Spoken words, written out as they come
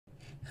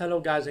Hello,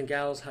 guys and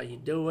gals. How you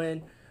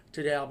doing?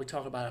 Today I'll be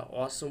talking about an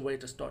awesome way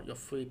to start your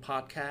free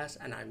podcast,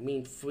 and I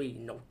mean free.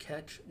 No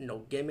catch, no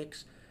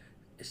gimmicks.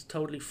 It's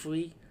totally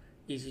free,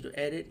 easy to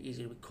edit,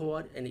 easy to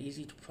record, and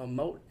easy to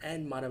promote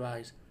and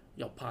monetize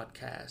your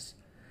podcast.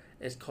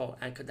 It's called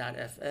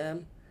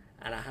Anchor.fm,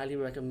 and I highly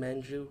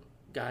recommend you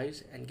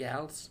guys and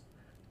gals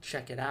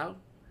check it out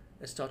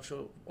and start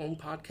your own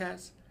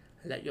podcast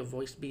and let your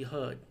voice be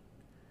heard.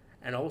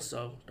 And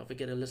also, don't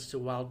forget to listen to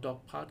Wild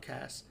Dog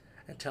Podcast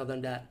and tell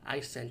them that I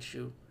sent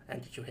you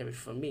and that you hear it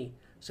from me.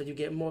 So you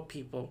get more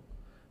people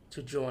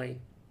to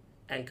join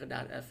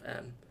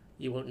Anchor.fm.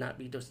 You will not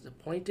be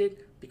disappointed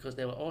because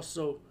they will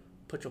also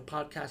put your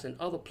podcast in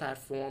other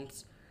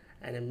platforms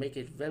and then make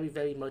it very,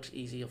 very much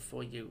easier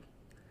for you.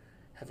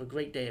 Have a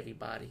great day,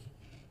 everybody.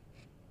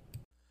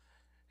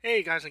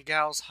 Hey guys and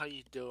gals, how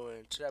you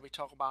doing? Today we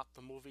talk about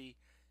the movie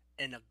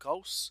In a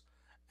Ghost,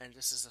 and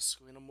this is a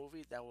screener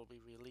movie that will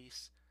be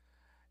released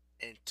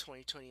in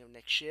 2020 of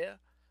next year,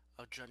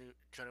 of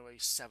January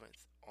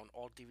 7th on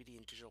all DVD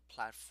and digital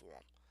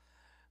platform.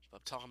 But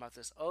I'm talking about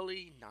this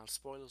early,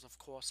 non-spoilers of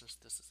course, since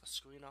this is a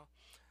screener.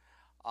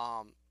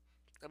 Um,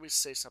 Let me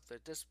say something.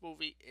 This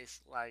movie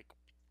is like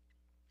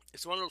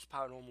it's one of those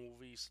paranormal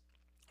movies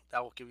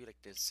that will give you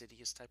like the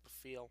Insidious type of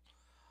feel.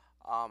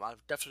 I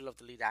definitely love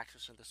the lead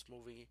actress in this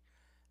movie,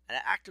 and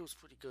the actor was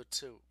pretty good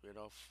too.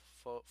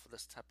 For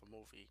this type of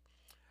movie.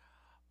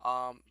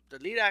 The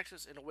lead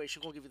actress, in a way,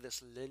 she's gonna give you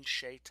this Lin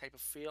Shay type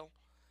of feel,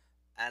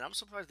 and I'm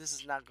surprised this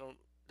is not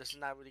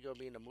really gonna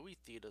be in the movie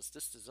theaters.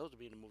 This deserves to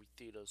be in the movie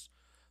theaters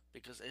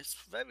because it's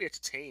very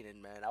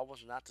entertaining, man. I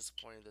was not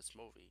disappointed in this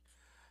movie,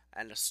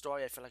 and the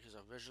story I feel like is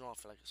original. I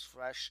feel like it's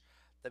fresh.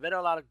 There've been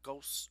a lot of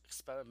ghost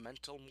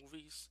experimental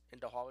movies in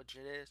the horror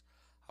genres,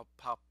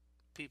 how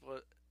people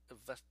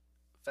invest,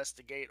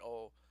 investigate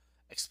or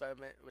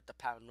experiment with the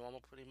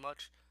paranormal, pretty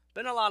much.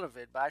 Been a lot of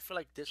it, but I feel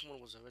like this one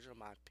was original, in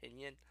my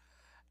opinion,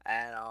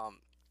 and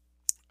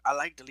I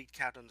like the lead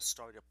character in the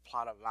story, the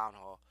plot around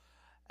her,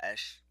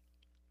 as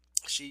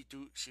she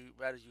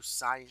rather use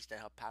science than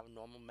her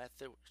paranormal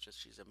method, since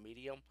she's a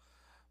medium.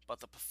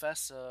 But the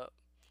professor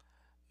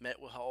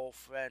met with her old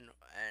friend,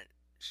 and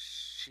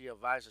she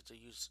advised her to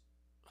use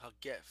her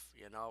gift.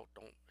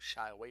 Don't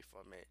shy away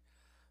from it.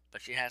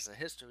 But she has a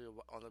history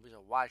on the reason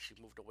why she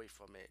moved away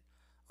from it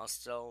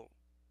until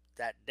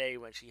that day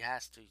when she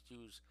has to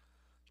use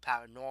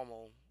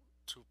paranormal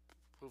to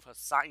prove her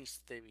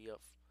science theory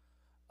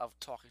of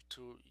talking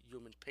to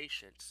human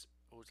patients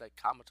who's like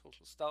comatose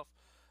and stuff.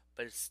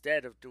 But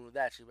instead of doing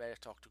that, she rather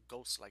talk to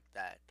ghosts like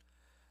that.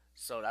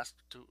 So that's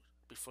to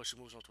before she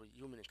moves on to a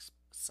human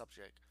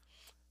subject.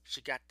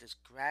 She got this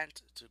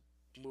grant to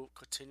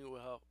continue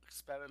with her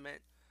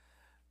experiment.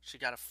 She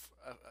got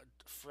a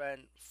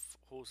friend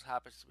who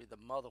happens to be the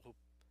mother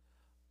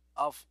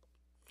of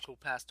who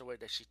passed away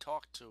that she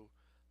talked to,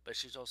 but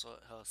she's also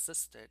her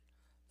assistant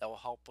that will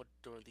help her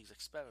during these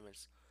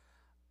experiments.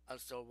 And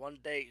so one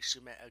day she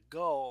met a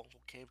girl who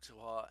came to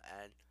her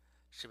and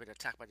she'd been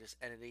attacked by this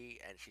entity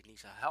and she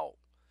needs her help.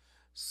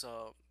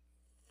 So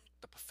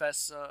the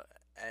professor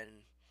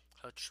and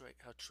her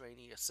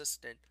trainee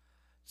assistant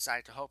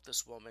decided to help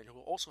this woman who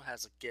also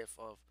has a gift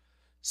of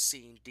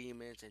seeing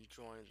demons and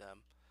drawing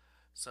them.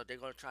 So they're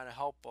going to try to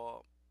help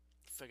her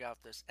figure out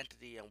this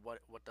entity and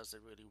what does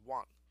it really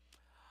want.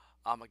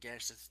 Again,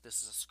 since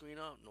this is a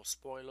screener, no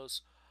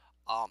spoilers.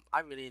 I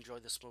really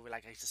enjoyed this movie.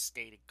 Like I just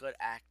stated, good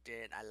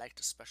acting. I like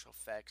the special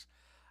effects.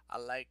 I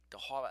like the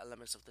horror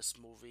elements of this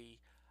movie.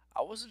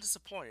 I wasn't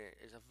disappointed.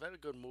 It's a very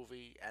good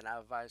movie, and I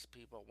advise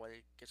people when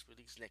it gets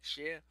released next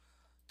year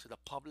to the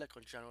public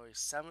on January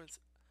 7th,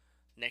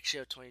 next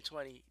year,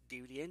 2020,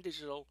 DVD and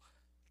digital.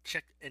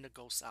 Check In the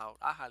Ghost out.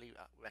 I highly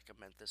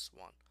recommend this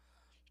one.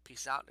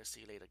 Peace out and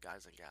see you later,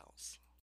 guys and gals.